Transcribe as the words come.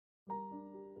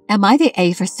Am I the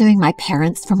A for suing my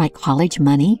parents for my college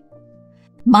money?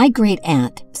 My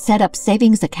great-aunt set up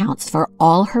savings accounts for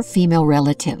all her female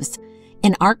relatives.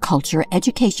 In our culture,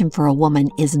 education for a woman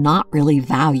is not really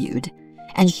valued,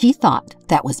 and she thought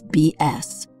that was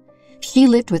BS. She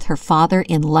lived with her father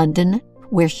in London,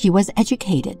 where she was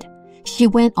educated. She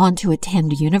went on to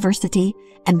attend university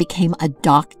and became a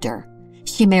doctor.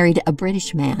 She married a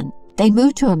British man. They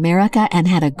moved to America and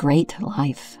had a great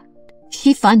life.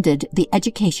 She funded the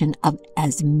education of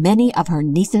as many of her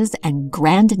nieces and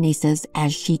grandnieces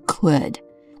as she could.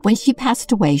 When she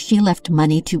passed away, she left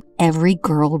money to every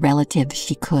girl relative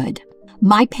she could.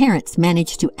 My parents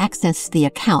managed to access the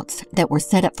accounts that were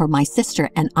set up for my sister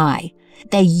and I.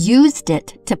 They used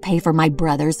it to pay for my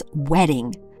brother's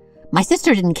wedding. My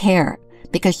sister didn't care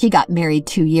because she got married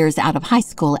 2 years out of high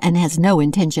school and has no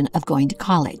intention of going to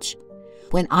college.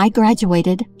 When I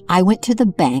graduated, I went to the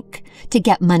bank to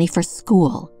get money for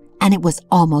school, and it was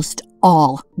almost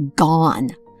all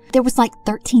gone. There was like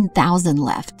 $13,000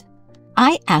 left.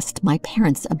 I asked my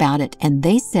parents about it, and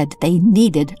they said they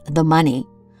needed the money.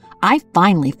 I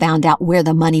finally found out where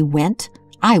the money went.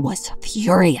 I was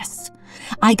furious.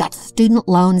 I got student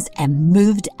loans and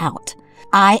moved out.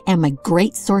 I am a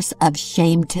great source of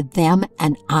shame to them,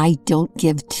 and I don't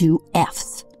give two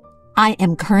Fs. I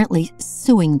am currently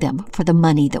suing them for the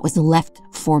money that was left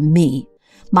for me.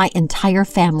 My entire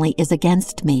family is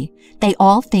against me. They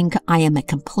all think I am a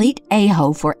complete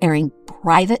a-hole for airing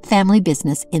private family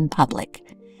business in public,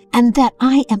 and that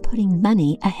I am putting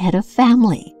money ahead of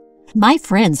family. My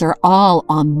friends are all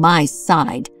on my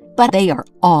side, but they are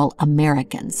all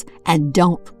Americans and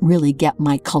don't really get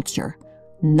my culture.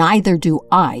 Neither do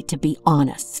I, to be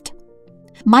honest.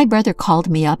 My brother called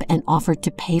me up and offered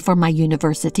to pay for my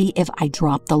university if I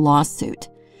dropped the lawsuit.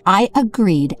 I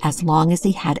agreed as long as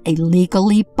he had a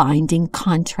legally binding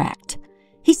contract.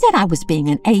 He said I was being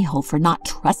an a-hole for not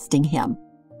trusting him.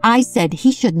 I said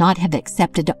he should not have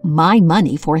accepted my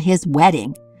money for his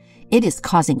wedding. It is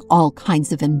causing all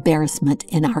kinds of embarrassment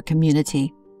in our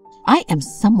community. I am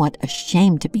somewhat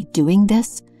ashamed to be doing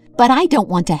this, but I don't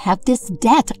want to have this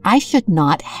debt I should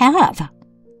not have.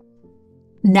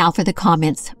 Now for the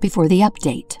comments before the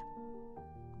update.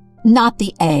 Not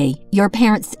the A. Your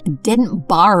parents didn't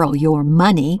borrow your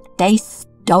money. They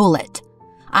stole it.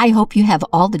 I hope you have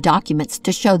all the documents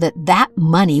to show that that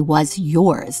money was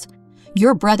yours.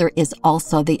 Your brother is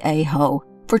also the a-hole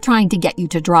for trying to get you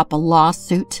to drop a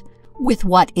lawsuit with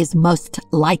what is most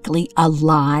likely a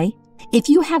lie. If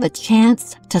you have a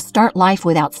chance to start life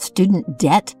without student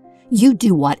debt, you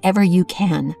do whatever you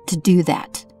can to do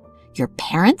that. Your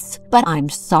parents, but I'm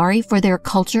sorry for their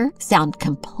culture, sound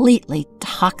completely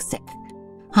toxic.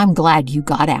 I'm glad you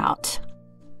got out.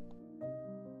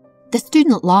 The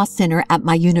Student Law Center at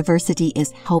my university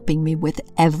is helping me with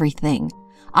everything.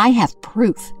 I have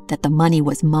proof that the money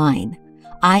was mine.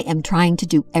 I am trying to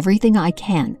do everything I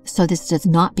can so this does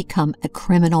not become a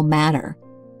criminal matter.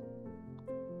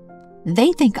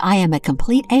 They think I am a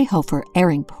complete a-hole for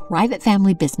airing private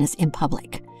family business in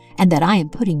public, and that I am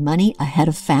putting money ahead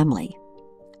of family.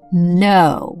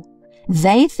 No,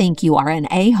 they think you are an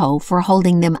a-hole for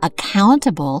holding them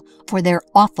accountable for their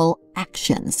awful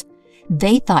actions.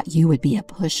 They thought you would be a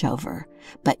pushover,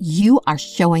 but you are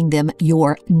showing them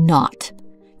you're not.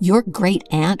 Your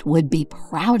great-aunt would be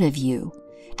proud of you,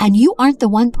 and you aren't the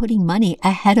one putting money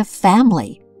ahead of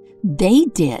family. They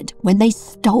did when they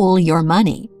stole your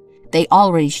money. They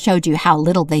already showed you how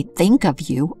little they think of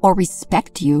you or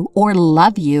respect you or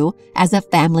love you as a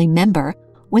family member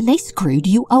when they screwed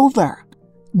you over.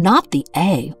 Not the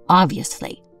A,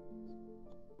 obviously.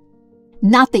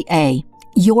 Not the A.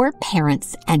 Your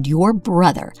parents and your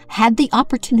brother had the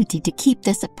opportunity to keep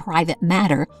this a private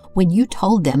matter when you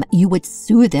told them you would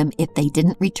sue them if they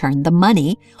didn't return the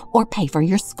money or pay for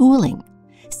your schooling.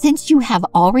 Since you have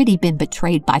already been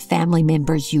betrayed by family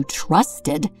members you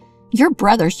trusted, your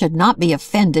brother should not be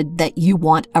offended that you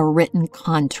want a written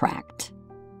contract.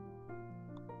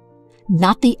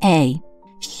 Not the A.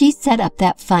 She set up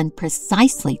that fund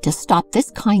precisely to stop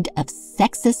this kind of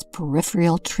sexist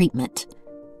peripheral treatment.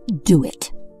 Do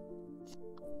it.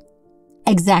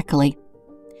 Exactly.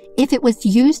 If it was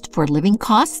used for living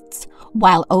costs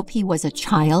while OP was a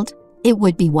child, it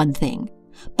would be one thing.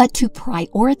 But to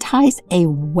prioritize a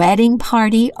wedding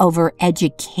party over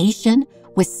education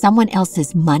with someone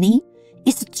else's money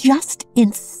is just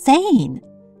insane.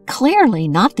 Clearly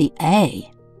not the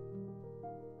A.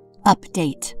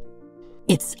 Update.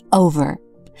 It's over.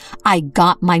 I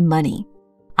got my money.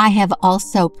 I have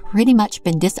also pretty much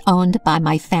been disowned by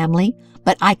my family,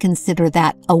 but I consider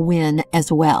that a win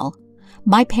as well.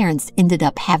 My parents ended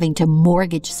up having to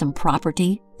mortgage some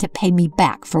property to pay me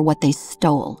back for what they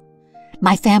stole.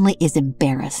 My family is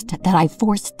embarrassed that I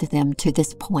forced them to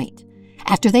this point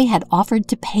after they had offered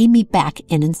to pay me back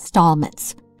in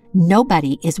installments.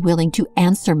 Nobody is willing to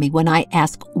answer me when I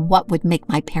ask what would make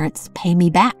my parents pay me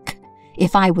back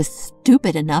if I was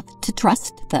stupid enough to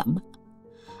trust them.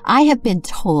 I have been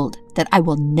told that I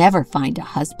will never find a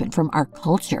husband from our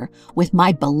culture with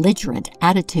my belligerent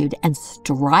attitude and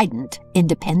strident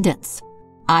independence.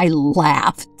 I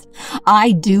laughed.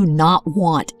 I do not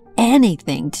want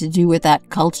anything to do with that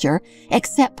culture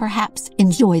except perhaps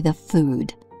enjoy the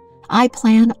food. I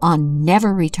plan on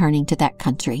never returning to that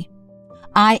country.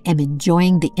 I am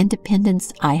enjoying the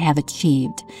independence I have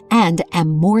achieved and am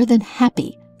more than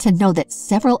happy to know that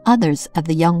several others of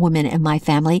the young women in my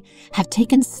family have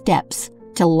taken steps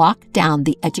to lock down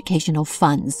the educational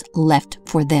funds left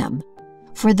for them.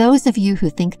 For those of you who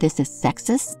think this is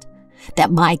sexist,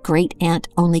 that my great aunt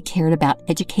only cared about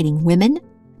educating women,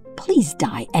 please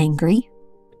die angry.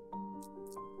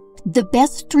 The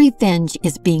best revenge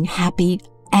is being happy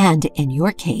and, in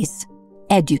your case,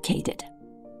 educated.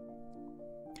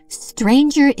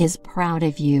 Stranger is proud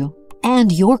of you,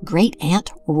 and your great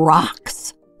aunt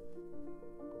rocks.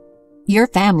 Your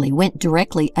family went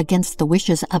directly against the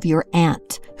wishes of your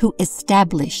aunt, who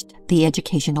established the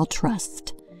educational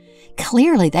trust.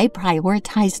 Clearly, they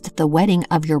prioritized the wedding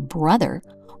of your brother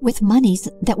with monies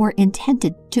that were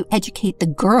intended to educate the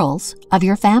girls of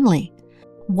your family.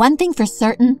 One thing for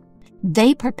certain,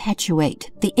 they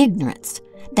perpetuate the ignorance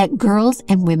that girls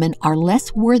and women are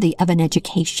less worthy of an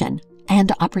education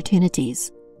and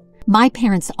opportunities. My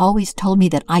parents always told me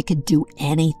that I could do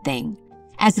anything.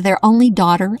 As their only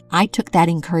daughter, I took that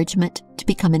encouragement to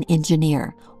become an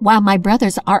engineer, while my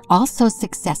brothers are also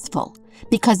successful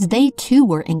because they too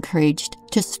were encouraged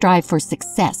to strive for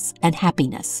success and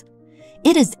happiness.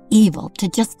 It is evil to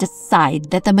just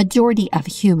decide that the majority of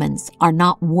humans are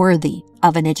not worthy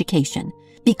of an education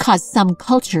because some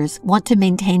cultures want to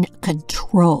maintain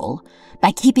control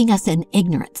by keeping us in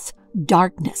ignorance,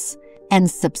 darkness, and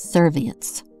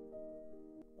subservience.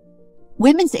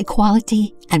 Women's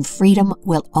equality and freedom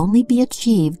will only be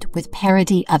achieved with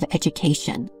parity of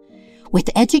education. With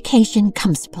education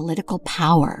comes political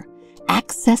power,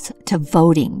 access to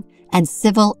voting, and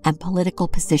civil and political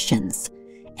positions.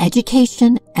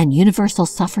 Education and universal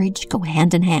suffrage go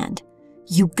hand in hand.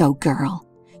 You go, girl.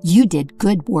 You did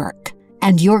good work,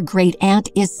 and your great aunt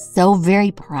is so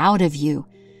very proud of you.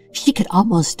 She could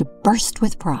almost burst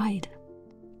with pride.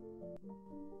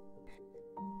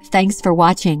 Thanks for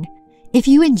watching. If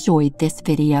you enjoyed this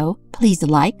video, please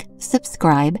like,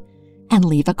 subscribe, and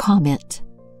leave a comment.